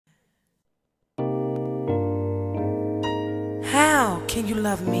can you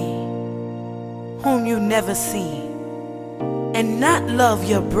love me, whom you never seen, and not love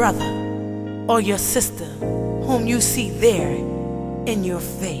your brother or your sister, whom you see there in your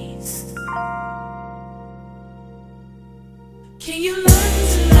face? Can you learn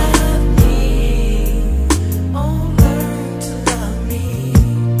to love me? Oh, learn to love me.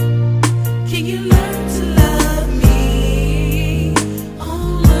 Can you learn to love me?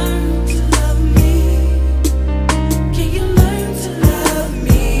 Oh, learn to love me. Can you learn to love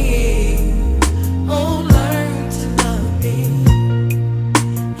me? Oh, learn to love me.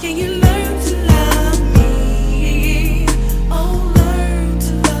 Can you learn to love me? Oh, learn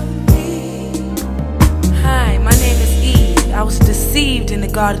to love me. Hi, my name is Eve. I was deceived in the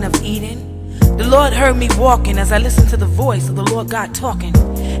Garden of Eden. The Lord heard me walking as I listened to the voice of the Lord God talking.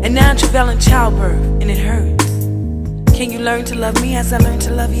 And now I'm travailing childbirth, and it hurts. Can you learn to love me as I learn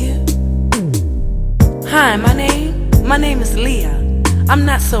to love you? Hi, my name is Leah. I'm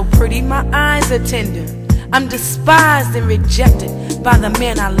not so pretty, my eyes are tender. I'm despised and rejected by the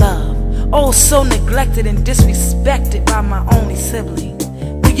man I love. Oh, so neglected and disrespected by my only sibling.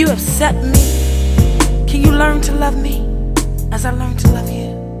 Will you accept me? Can you learn to love me as I learn to love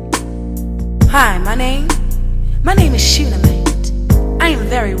you? Hi, my name is Sheener Bailey. I am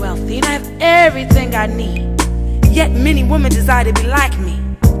very wealthy and I have everything I need. Yet many women desire to be like me.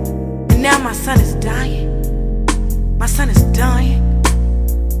 And now my son is dying. My son is dying.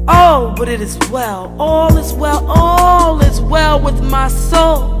 Oh, but it is well. All is well. All is well with my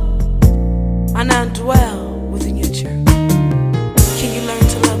soul. I now dwell within your church. Can you learn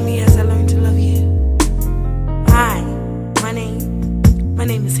to love me as I learn to love you? Hi, my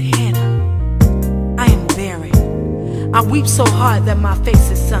name is Hannah. I am barren. I weep so hard that my face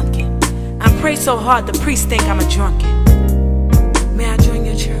is sunken. I pray so hard the priests think I'm a drunken. May I join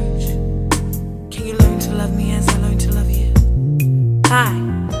your church? Can you learn to love me as I learn to love you? Hi,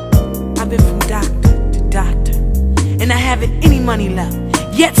 I've been from doctor to doctor, and I haven't any money left.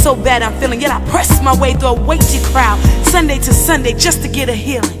 Yet so bad I'm feeling, yet I press my way through a waiting crowd, Sunday to Sunday, just to get a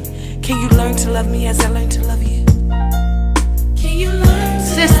healing. Can you learn to love me as I learn to love you? Can you learn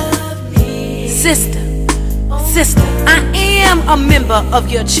to love me? Sister, I am a member of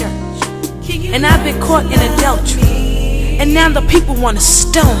your church. And I've been caught in adultery, and now the people want to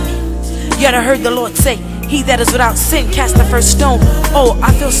stone me. Yet I heard the Lord say, he that is without sin cast the first stone. Oh,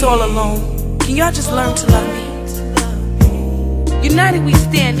 I feel so all alone. Can y'all just learn to love me? United we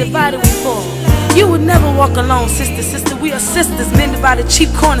stand, divided we fall. You would never walk alone, sister. We are sisters, mended by the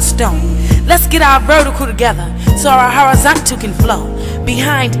chief cornerstone. Let's get our vertical together so our horizontal can flow.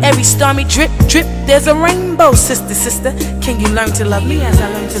 Behind every stormy drip, there's a rainbow, sister. Can you learn to love me as I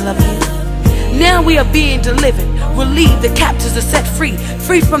learn to love you? Now we are being delivered, relieved, the captives are set free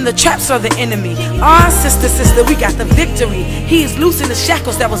from the traps of the enemy. Our sister, we got the victory. He is loosing the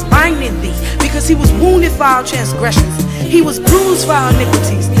shackles that was binding thee, because he was wounded for our transgressions, he was bruised for our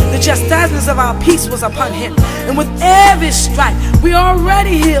iniquities. The chastisement of our peace was upon him, and with every stripe we are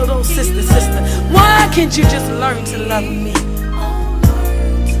already healed. Oh sister, why can't you just learn to love me?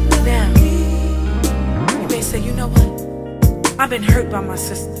 Now you may say, you know what, I've been hurt by my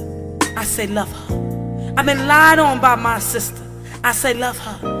sister. I say love her. I've been lied on by my sister. I say love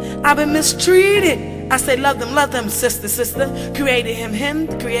her. I've been mistreated. I say love them, sister. Created him,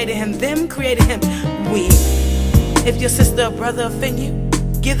 created him, them, created him, we. If your sister or brother offend you,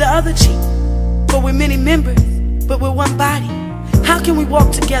 give the other cheek. For we're many members, but we're one body. How can we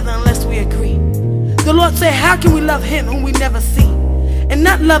walk together unless we agree? The Lord said, how can we love him whom we never see, and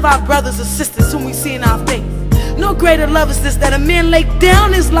not love our brothers or sisters whom we see in our faith? No greater love is this, that a man lay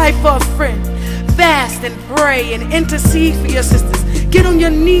down his life for a friend. Fast and pray and intercede for your sisters. Get on your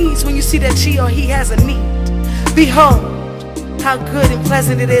knees when you see that she or he has a need. Behold, how good and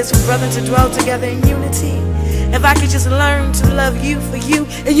pleasant it is for brethren to dwell together in unity. If I could just learn to love you for you,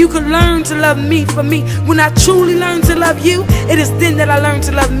 and you could learn to love me for me. When I truly learn to love you, it is then that I learn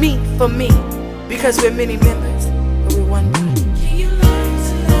to love me for me. Because we're many members,